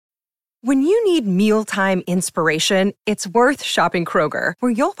When you need mealtime inspiration, it's worth shopping Kroger,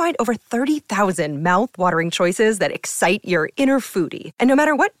 where you'll find over 30,000 mouth-watering choices that excite your inner foodie. And no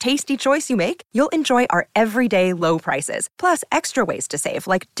matter what tasty choice you make, you'll enjoy our everyday low prices, plus extra ways to save,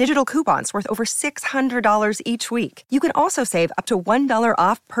 like digital coupons worth over $600 each week. You can also save up to $1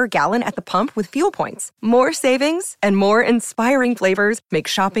 off per gallon at the pump with fuel points. More savings and more inspiring flavors make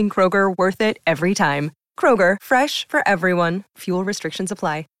shopping Kroger worth it every time. Kroger, fresh for everyone. Fuel restrictions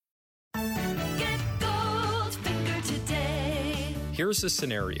apply. Here's the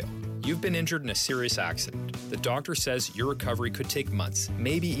scenario. You've been injured in a serious accident. The doctor says your recovery could take months,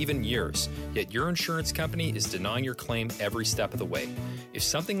 maybe even years, yet your insurance company is denying your claim every step of the way. If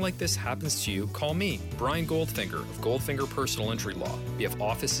something like this happens to you, call me, Brian Goldfinger of Goldfinger Personal Injury Law. We have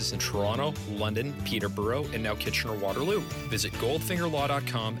offices in Toronto, London, Peterborough, and now Kitchener-Waterloo. Visit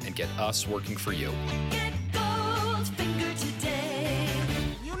goldfingerlaw.com and get us working for you. Get Goldfinger today.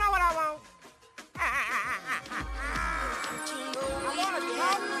 You know what I want?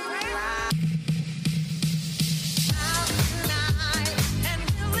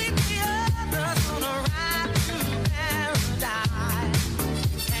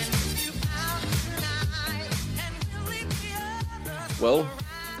 Well,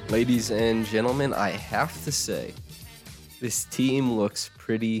 ladies and gentlemen, I have to say, this team looks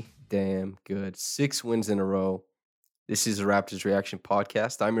pretty damn good. 6 wins in a row. This is the Raptors Reaction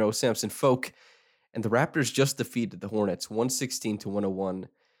Podcast. I'm your host, Samson Folk, and the Raptors just defeated the Hornets 116-101.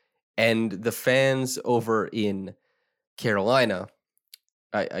 And the fans over in Carolina,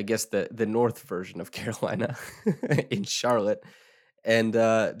 I guess the North version of Carolina, in Charlotte, and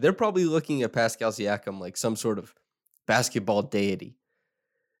they're probably looking at Pascal Siakam like some sort of basketball deity.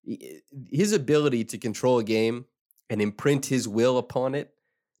 His ability to control a game and imprint his will upon it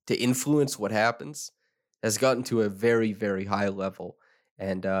to influence what happens has gotten to a very, very high level.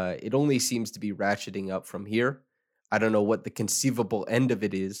 And it only seems to be ratcheting up from here. I don't know what the conceivable end of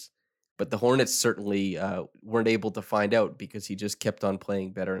it is, but the Hornets certainly weren't able to find out because he just kept on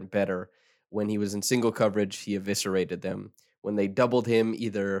playing better and better. When he was in single coverage, he eviscerated them. When they doubled him,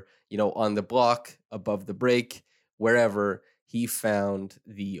 either on the block, above the break, wherever, he found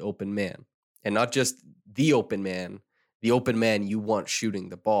the open man. And not just the open man you want shooting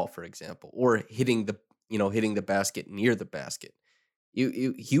the ball, for example, or hitting the basket near the basket.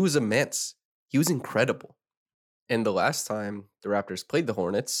 He was immense. He was incredible. And the last time the Raptors played the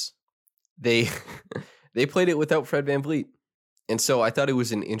Hornets, they played it without Fred VanVleet. And so I thought it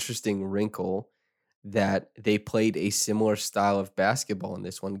was an interesting wrinkle that they played a similar style of basketball in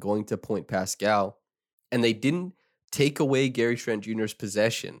this one, going to point Pascal, and they didn't take away Gary Trent Jr.'s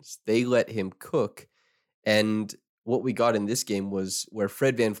possessions. They let him cook. And what we got in this game was where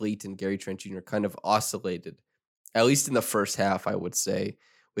Fred VanVleet and Gary Trent Jr. kind of oscillated, at least in the first half, I would say,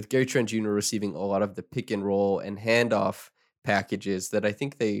 with Gary Trent Jr. receiving a lot of the pick and roll and handoff packages that I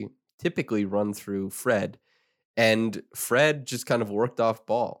think they typically run through Fred. And Fred just kind of worked off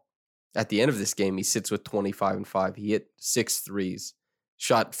ball. At the end of this game, he sits with 25-5. He hit 6 threes,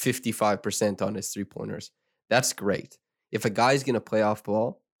 shot 55% on his three-pointers. That's great. If a guy's going to play off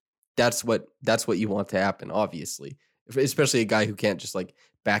ball, that's what you want to happen, obviously. Especially a guy who can't just like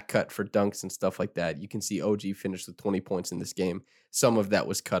back cut for dunks and stuff like that. You can see OG finish with 20 points in this game. Some of that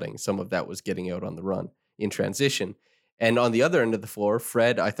was cutting. Some of that was getting out on the run in transition. And on the other end of the floor,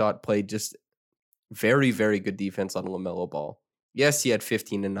 Fred, I thought, played just very, very good defense on LaMelo Ball. Yes, he had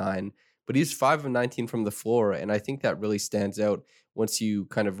 15 and 9, but he's 5 of 19 from the floor. And I think that really stands out once you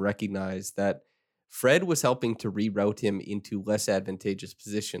kind of recognize that Fred was helping to reroute him into less advantageous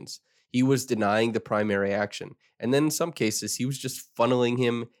positions. He was denying the primary action. And then in some cases, he was just funneling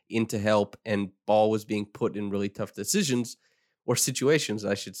him into help, and Ball was being put in really tough decisions, or situations,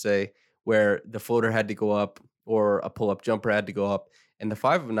 I should say, where the floater had to go up or a pull-up jumper had to go up. And the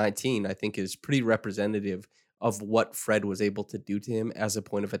 5 of 19, I think, is pretty representative of what Fred was able to do to him as a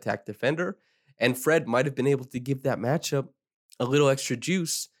point of attack defender. And Fred might have been able to give that matchup a little extra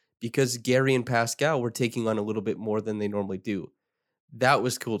juice because Gary and Pascal were taking on a little bit more than they normally do. That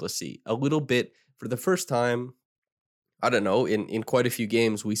was cool to see. A little bit, for the first time, I don't know, in quite a few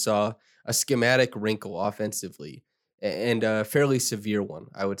games, we saw a schematic wrinkle offensively, and a fairly severe one,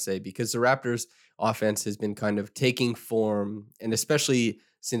 I would say, because the Raptors' offense has been kind of taking form, and especially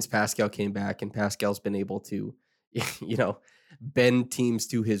since Pascal came back and Pascal's been able to, bend teams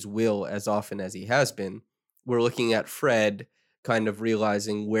to his will as often as he has been, we're looking at Fred kind of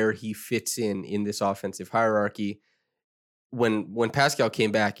realizing where he fits in this offensive hierarchy. When Pascal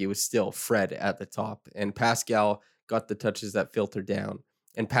came back, it was still Fred at the top, and Pascal got the touches that filtered down.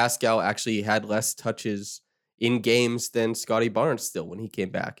 And Pascal actually had less touches in games than Scotty Barnes still when he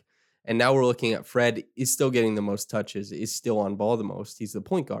came back. And now we're looking at Fred is still getting the most touches, is still on ball the most. He's the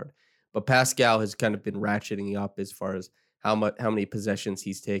point guard. But Pascal has kind of been ratcheting up as far as how many possessions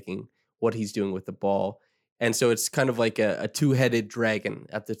he's taking, what he's doing with the ball. And so it's kind of like a two-headed dragon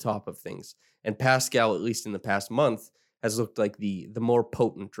at the top of things. And Pascal, at least in the past month, has looked like the more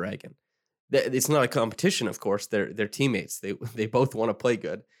potent dragon. It's not a competition, of course. They're teammates. They both want to play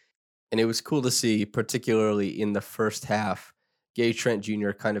good. And it was cool to see, particularly in the first half, Gary Trent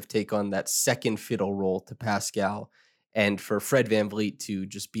Jr. kind of take on that second fiddle role to Pascal, and for Fred VanVleet to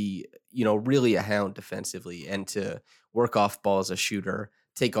just be, really a hound defensively and to work off ball as a shooter,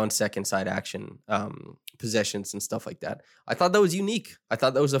 take on second side action possessions and stuff like that. I thought that was unique. I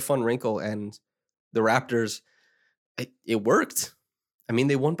thought that was a fun wrinkle, and the Raptors, it worked. I mean,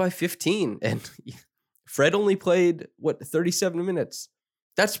 they won by 15, and Fred only played, 37 minutes.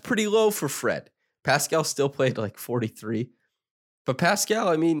 That's pretty low for Fred. Pascal still played like 43. But Pascal,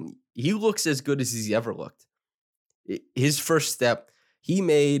 I mean, he looks as good as he's ever looked. His first step, he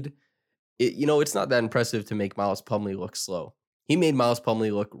made, it's not that impressive to make Miles Plumlee look slow. He made Miles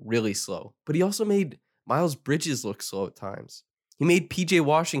Plumlee look really slow, but he also made Miles Bridges look slow at times. He made PJ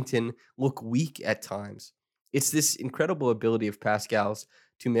Washington look weak at times. It's this incredible ability of Pascal's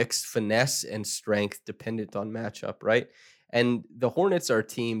to mix finesse and strength dependent on matchup, right? And the Hornets are a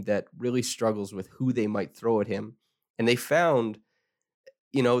team that really struggles with who they might throw at him. And they found,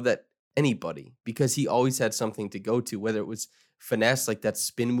 that anybody, because he always had something to go to, whether it was finesse, like that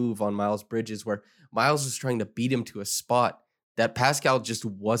spin move on Miles Bridges, where Miles was trying to beat him to a spot that Pascal just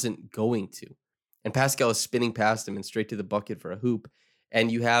wasn't going to. And Pascal is spinning past him and straight to the bucket for a hoop. And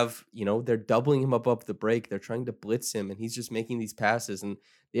you have, they're doubling him above the break. They're trying to blitz him, and he's just making these passes, and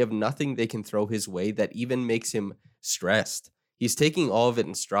they have nothing they can throw his way that even makes him stressed. He's taking all of it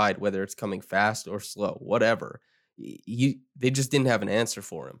in stride, whether it's coming fast or slow, whatever. They just didn't have an answer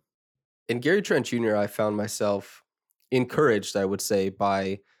for him. And Gary Trent Jr., I found myself encouraged, I would say,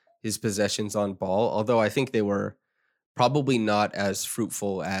 by his possessions on ball, although I think they were probably not as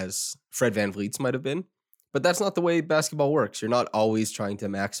fruitful as Fred VanVleet's might have been. But that's not the way basketball works. You're not always trying to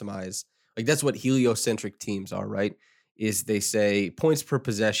maximize. Like, that's what heliocentric teams are, right? Is they say points per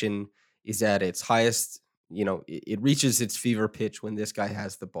possession is at its highest, it reaches its fever pitch when this guy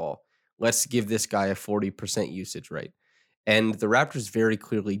has the ball. Let's give this guy a 40% usage rate. And the Raptors very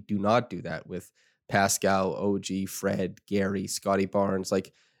clearly do not do that with Pascal, OG, Fred, Gary, Scotty Barnes.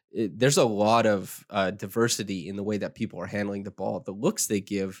 There's a lot of diversity in the way that people are handling the ball, the looks they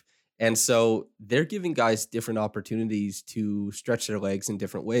give. And so they're giving guys different opportunities to stretch their legs in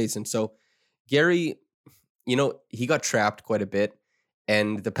different ways. And so Gary, he got trapped quite a bit.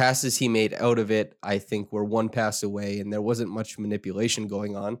 And the passes he made out of it, I think, were one pass away, and there wasn't much manipulation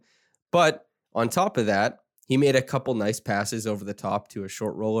going on. But on top of that, he made a couple nice passes over the top to a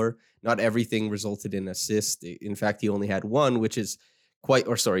short roller. Not everything resulted in assist. In fact, he only had one, two, which is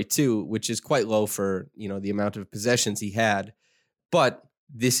quite low for, the amount of possessions he had. But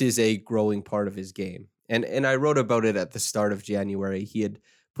this is a growing part of his game. And I wrote about it at the start of January. He had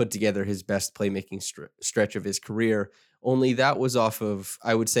put together his best playmaking stretch of his career. Only that was off of,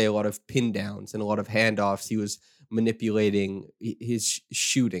 I would say, a lot of pin downs and a lot of handoffs. He was manipulating his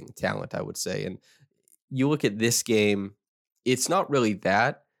shooting talent, I would say. And you look at this game, it's not really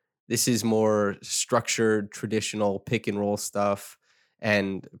that. This is more structured, traditional pick and roll stuff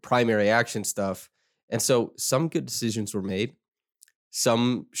and primary action stuff. And so some good decisions were made.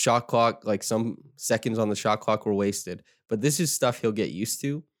 Some shot clock, some seconds on the shot clock were wasted. But this is stuff he'll get used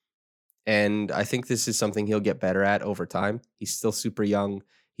to. And I think this is something he'll get better at over time. He's still super young.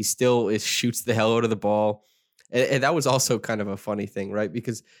 He still shoots the hell out of the ball. And that was also kind of a funny thing, right?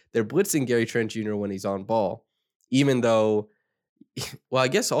 Because they're blitzing Gary Trent Jr. when he's on ball, even though, well, I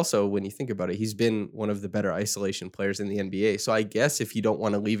guess also when you think about it, he's been one of the better isolation players in the NBA. So I guess if you don't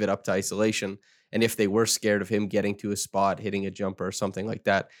want to leave it up to isolation, and if they were scared of him getting to a spot, hitting a jumper or something like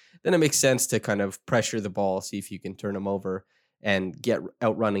that, then it makes sense to kind of pressure the ball, see if you can turn him over and get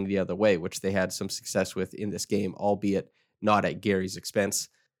outrunning the other way, which they had some success with in this game, albeit not at Gary's expense.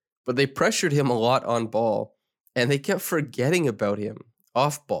 But they pressured him a lot on ball, and they kept forgetting about him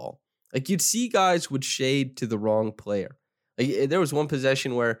off ball. You'd see guys would shade to the wrong player. There was one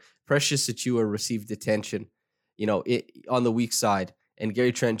possession where Precious Achiuwa received detention, on the weak side, and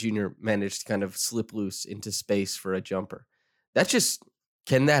Gary Trent Jr. managed to kind of slip loose into space for a jumper.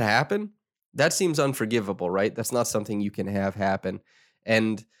 Can that happen? That seems unforgivable, right? That's not something you can have happen.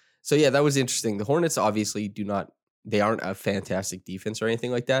 And so, yeah, that was interesting. The Hornets obviously they aren't a fantastic defense or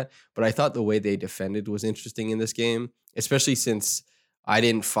anything like that, but I thought the way they defended was interesting in this game, especially since I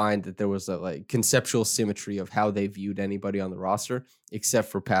didn't find that there was a like conceptual symmetry of how they viewed anybody on the roster, except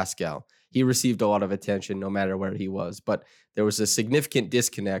for Pascal. He received a lot of attention no matter where he was, but there was a significant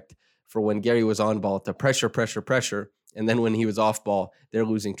disconnect for when Gary was on ball to pressure. And then when he was off ball, they're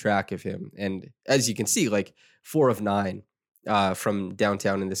losing track of him. And as you can see, like 4 of 9 from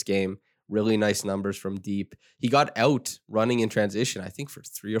downtown in this game, really nice numbers from deep. He got out running in transition, I think for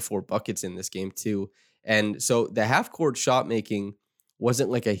 3 or 4 buckets in this game too. And so the half court shot making wasn't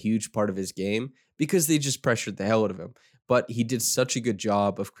like a huge part of his game because they just pressured the hell out of him. But he did such a good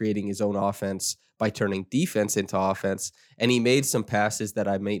job of creating his own offense by turning defense into offense. And he made some passes that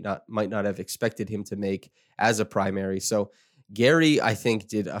I might not have expected him to make as a primary. So Gary, I think,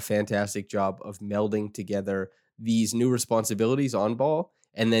 did a fantastic job of melding together these new responsibilities on ball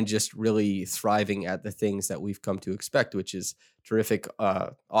and then just really thriving at the things that we've come to expect, which is terrific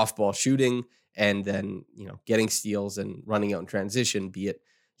off-ball shooting, and then, getting steals and running out in transition, be it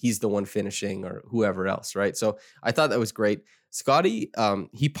he's the one finishing or whoever else, right? So I thought that was great. Scotty,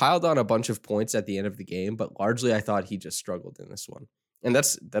 he piled on a bunch of points at the end of the game, but largely I thought he just struggled in this one. And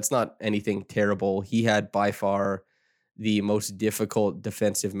that's not anything terrible. He had by far the most difficult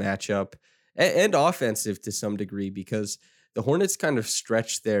defensive matchup and offensive to some degree because the Hornets kind of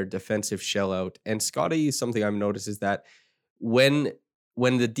stretched their defensive shell out. And Scotty, something I've noticed is that when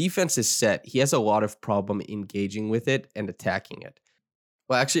the defense is set, he has a lot of problem engaging with it and attacking it.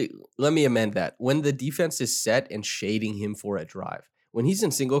 Well, actually, let me amend that. When the defense is set and shading him for a drive, when he's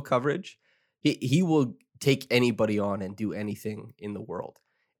in single coverage, he will take anybody on and do anything in the world.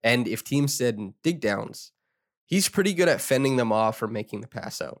 And if teams said dig downs, he's pretty good at fending them off or making the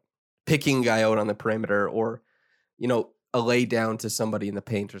pass out, picking a guy out on the perimeter, or, a lay down to somebody in the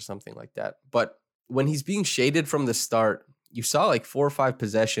paint or something like that. But when he's being shaded from the start, you saw like 4 or 5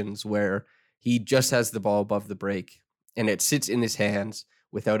 possessions where he just has the ball above the break and it sits in his hands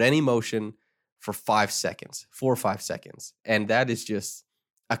without any motion for 4 or 5 seconds. And that is just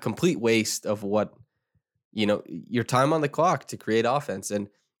a complete waste of your time on the clock to create offense. And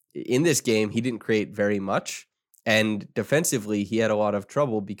in this game, he didn't create very much. And defensively, he had a lot of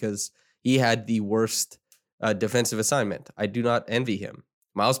trouble because he had the worst defensive assignment. I do not envy him.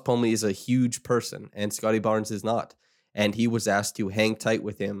 Miles Plumlee is a huge person and Scotty Barnes is not. And he was asked to hang tight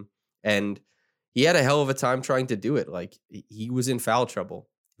with him. And he had a hell of a time trying to do it. Like, he was in foul trouble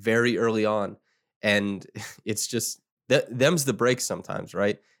very early on. And it's just, them's the breaks sometimes,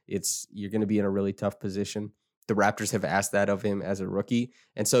 right? You're going to be in a really tough position. The Raptors have asked that of him as a rookie.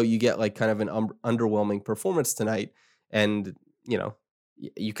 And so you get like kind of an underwhelming performance tonight. And,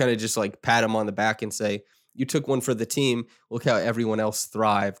 you kind of just like pat him on the back and say, you took one for the team. Look how everyone else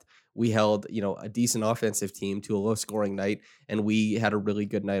thrived. We held, a decent offensive team to a low scoring night, and we had a really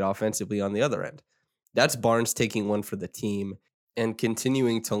good night offensively on the other end. That's Barnes taking one for the team and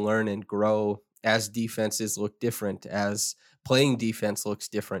continuing to learn and grow as defenses look different, as playing defense looks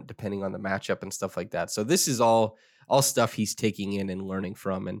different depending on the matchup and stuff like that. So this is all stuff he's taking in and learning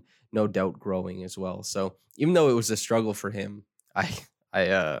from, and no doubt growing as well. So even though it was a struggle for him, I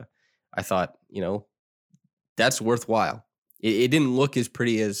thought, that's worthwhile. It didn't look as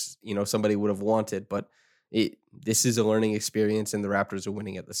pretty as, somebody would have wanted, but this is a learning experience and the Raptors are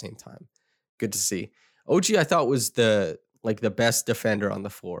winning at the same time. Good to see. OG, I thought, was the best defender on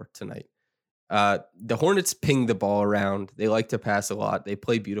the floor tonight. The Hornets ping the ball around. They like to pass a lot. They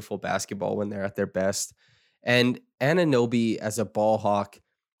play beautiful basketball when they're at their best. And Anunoby, as a ball hawk,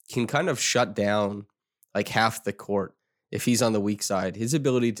 can kind of shut down like half the court if he's on the weak side. His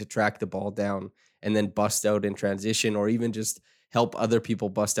ability to track the ball down and then bust out in transition, or even just help other people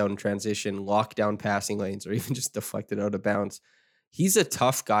bust out in transition, lock down passing lanes, or even just deflect it out of bounds. He's a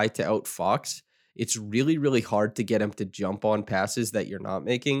tough guy to outfox. It's really, really hard to get him to jump on passes that you're not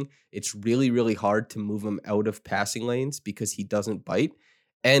making. It's really, really hard to move him out of passing lanes because he doesn't bite.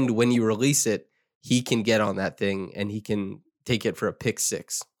 And when you release it, he can get on that thing and he can take it for a pick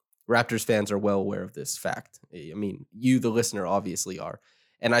six. Raptors fans are well aware of this fact. I mean, you, the listener, obviously are.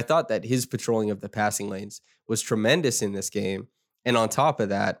 And I thought that his patrolling of the passing lanes was tremendous in this game. And on top of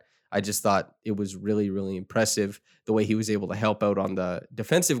that, I just thought it was really, really impressive the way he was able to help out on the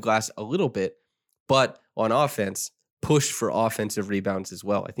defensive glass a little bit, but on offense, push for offensive rebounds as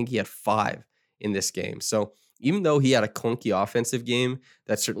well. I think he had 5 in this game. So even though he had a clunky offensive game,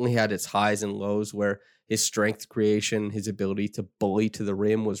 that certainly had its highs and lows where his strength creation, his ability to bully to the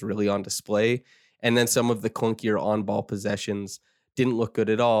rim was really on display. And then some of the clunkier on-ball possessions didn't look good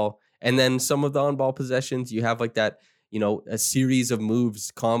at all. And then some of the on-ball possessions, you have like that, a series of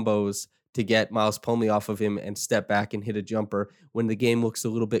moves, combos to get Miles Plumlee off of him and step back and hit a jumper when the game looks a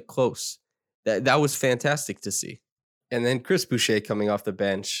little bit close. That was fantastic to see. And then Chris Boucher coming off the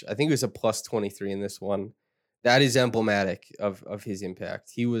bench. I think it was a plus 23 in this one. That is emblematic of his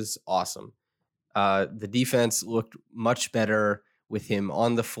impact. He was awesome. The defense looked much better with him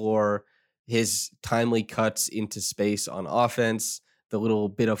on the floor. His timely cuts into space on offense, the little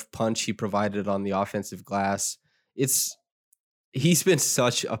bit of punch he provided on the offensive glass. He's been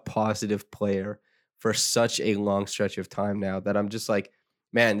such a positive player for such a long stretch of time now that I'm just like,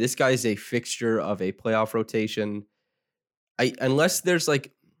 man, this guy is a fixture of a playoff rotation. Unless there's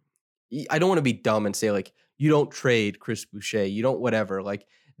like, I don't want to be dumb and say like, you don't trade Chris Boucher, you don't whatever. Like,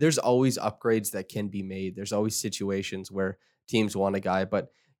 there's always upgrades that can be made. There's always situations where teams want a guy,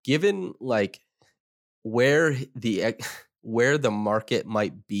 but given like where the market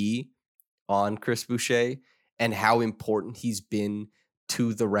might be on Chris Boucher and how important he's been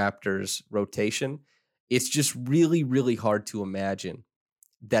to the Raptors rotation, it's just really, really hard to imagine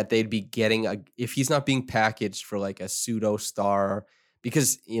that they'd be getting if he's not being packaged for like a pseudo star,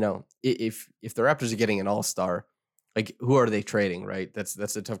 because if the Raptors are getting an all-star, like who are they trading, right?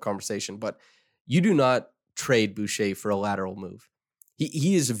 That's a tough conversation, but you do not trade Boucher for a lateral move.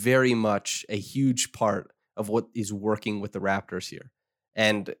 He is very much a huge part of what is working with the Raptors here.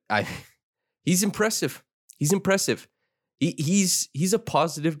 And he's impressive. He's impressive. He's a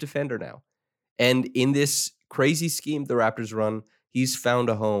positive defender now. And in this crazy scheme the Raptors run, he's found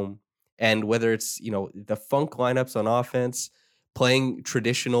a home. And whether it's, the funk lineups on offense, playing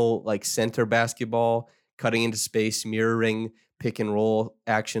traditional like center basketball, cutting into space, mirroring pick and roll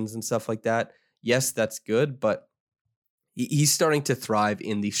actions and stuff like that, yes, that's good, but he's starting to thrive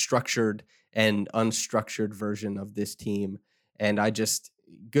in the structured and unstructured version of this team. And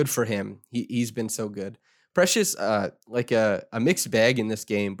good for him. He's been so good. Precious, like a mixed bag in this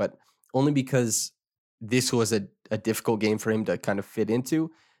game, but only because this was a difficult game for him to kind of fit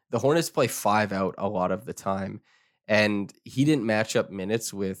into. The Hornets play 5 out a lot of the time, and he didn't match up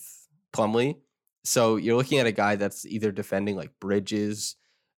minutes with Plumlee. So you're looking at a guy that's either defending like Bridges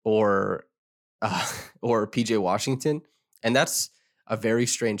or PJ Washington, and that's a very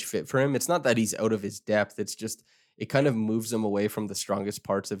strange fit for him. It's not that he's out of his depth. It's just it kind of moves him away from the strongest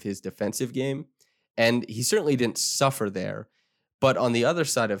parts of his defensive game, and he certainly didn't suffer there. But on the other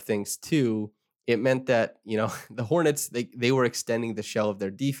side of things too, it meant that, the Hornets, they were extending the shell of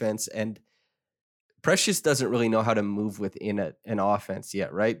their defense, and Precious doesn't really know how to move within an offense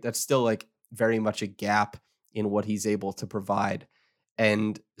yet, right? That's still like very much a gap in what he's able to provide.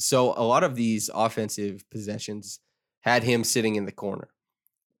 And so a lot of these offensive possessions had him sitting in the corner.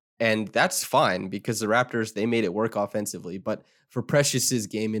 And that's fine because the Raptors, they made it work offensively. But for Precious's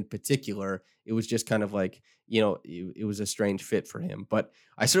game in particular, it was just kind of like, it was a strange fit for him. But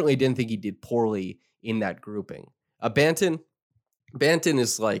I certainly didn't think he did poorly in that grouping. Banton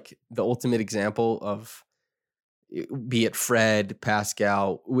is like the ultimate example of, be it Fred,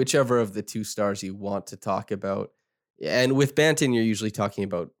 Pascal, whichever of the two stars you want to talk about. And with Banton, you're usually talking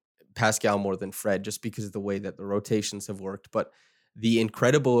about Pascal more than Fred, just because of the way that the rotations have worked. But the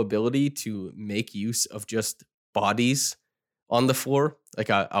incredible ability to make use of just bodies on the floor, like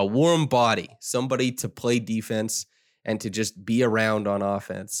a warm body, somebody to play defense and to just be around on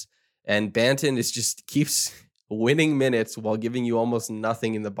offense. And Banton keeps winning minutes while giving you almost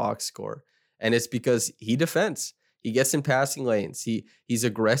nothing in the box score. And it's because he defends. He gets in passing lanes. He's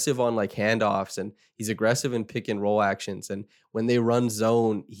aggressive on like handoffs, and he's aggressive in pick and roll actions. And when they run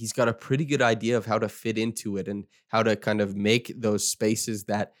zone, he's got a pretty good idea of how to fit into it and how to kind of make those spaces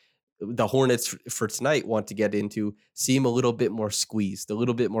that the Hornets for tonight want to get into seem a little bit more squeezed, a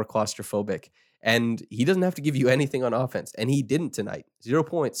little bit more claustrophobic. And he doesn't have to give you anything on offense. And he didn't tonight. 0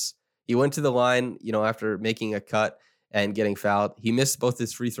 points. He went to the line, after making a cut and getting fouled. He missed both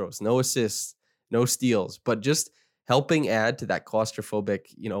his free throws, no assists, no steals, but just helping add to that claustrophobic,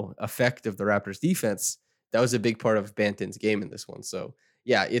 effect of the Raptors defense. That was a big part of Banton's game in this one. So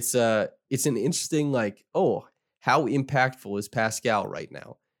yeah, it's an interesting, like, how impactful is Pascal right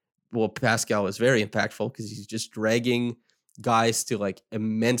now? Well, Pascal is very impactful because he's just dragging guys to like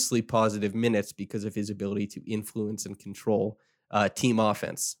immensely positive minutes because of his ability to influence and control team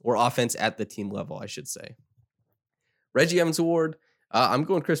offense, or offense at the team level, I should say. Reggie Evans Award, I'm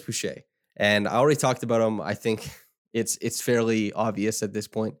going Chris Boucher. And I already talked about him. I think it's fairly obvious at this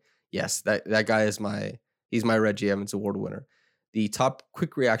point. Yes, that guy is he's my Reggie Evans Award winner. The top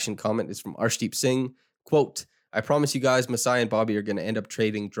quick reaction comment is from Arshdeep Singh. Quote, I promise you guys, Masai and Bobby are going to end up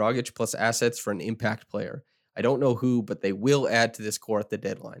trading Dragic plus assets for an impact player. I don't know who, but they will add to this core at the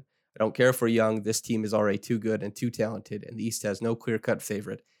deadline. I don't care if we're young. This team is already too good and too talented, and the East has no clear-cut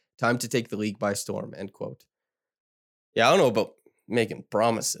favorite. Time to take the league by storm, end quote. Yeah, I don't know about making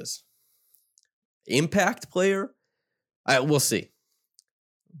promises. Impact player? We'll see.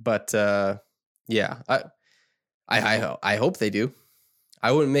 But yeah, I hope they do.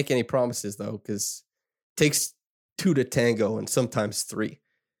 I wouldn't make any promises though, because it takes 2 to tango, and sometimes 3,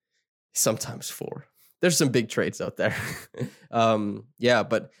 sometimes 4. There's some big trades out there. Yeah,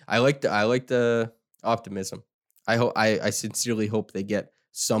 but I like the optimism. I sincerely hope they get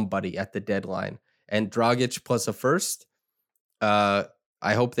somebody at the deadline, and Dragic plus a first. I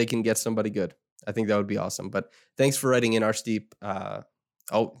hope they can get somebody good. I think that would be awesome. But thanks for writing in, Arsteep.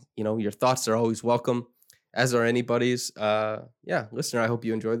 Your thoughts are always welcome, as are anybody's. Yeah, listener, I hope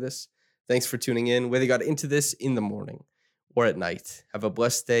you enjoyed this. Thanks for tuning in, whether you got into this in the morning or at night. Have a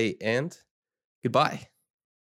blessed day, and goodbye.